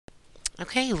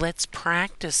Okay, let's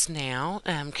practice now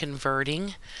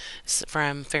converting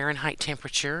from Fahrenheit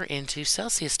temperature into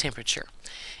Celsius temperature.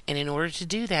 And in order to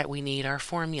do that, we need our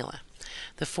formula.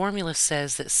 The formula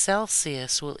says that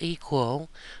Celsius will equal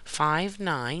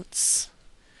 5/9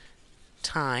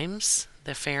 times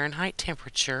the Fahrenheit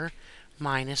temperature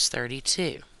minus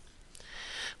 32.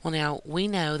 Well, now we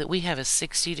know that we have a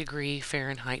 60-degree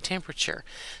Fahrenheit temperature,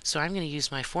 so I'm going to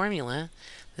use my formula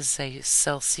to say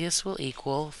Celsius will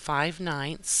equal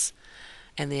 5/9,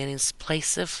 and then in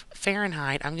place of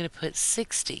Fahrenheit, I'm going to put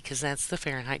 60 because that's the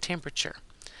Fahrenheit temperature,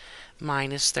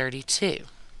 minus 32.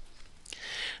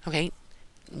 Okay,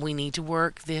 we need to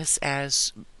work this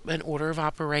as an order of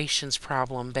operations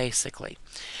problem, basically.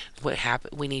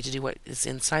 We need to do what is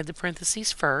inside the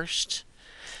parentheses first,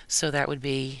 so that would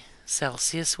be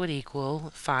Celsius would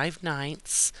equal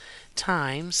 5/9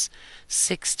 times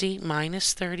 60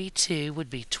 minus 32 would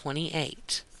be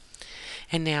 28.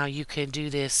 And now you could do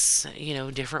this,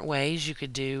 different ways. You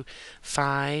could do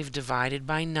 5 divided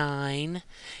by 9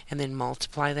 and then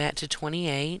multiply that to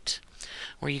 28.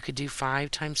 Or you could do 5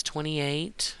 times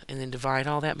 28 and then divide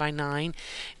all that by 9.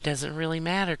 It doesn't really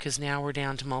matter because now we're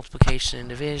down to multiplication and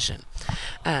division.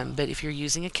 But if you're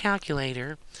using a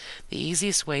calculator, the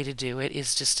easiest way to do it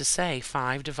is just to say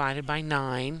 5 divided by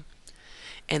 9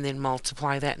 and then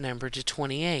multiply that number to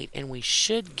 28, and we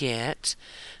should get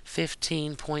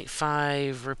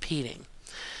 15.5 repeating.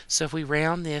 So if we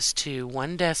round this to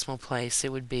one decimal place,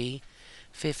 it would be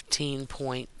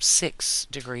 15.6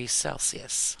 degrees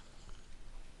Celsius.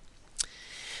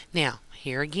 Now,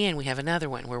 here again we have another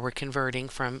one where we're converting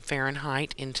from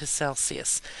Fahrenheit into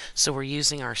Celsius. So we're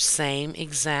using our same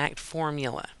exact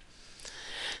formula.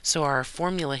 So our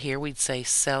formula here, we'd say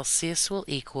Celsius will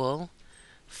equal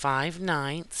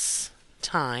 5/9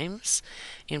 times,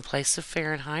 in place of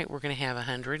Fahrenheit, we're going to have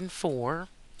 104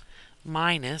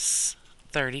 minus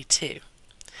 32.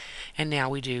 And now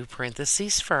we do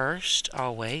parentheses first,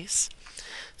 always.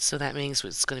 So that means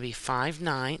it's going to be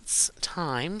 5/9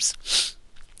 times,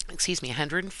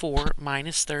 104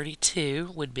 minus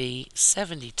 32 would be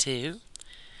 72.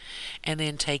 And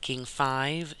then taking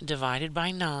 5 divided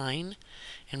by 9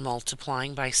 and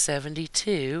multiplying by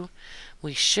 72,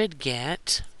 we should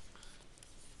get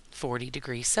 40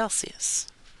 degrees Celsius.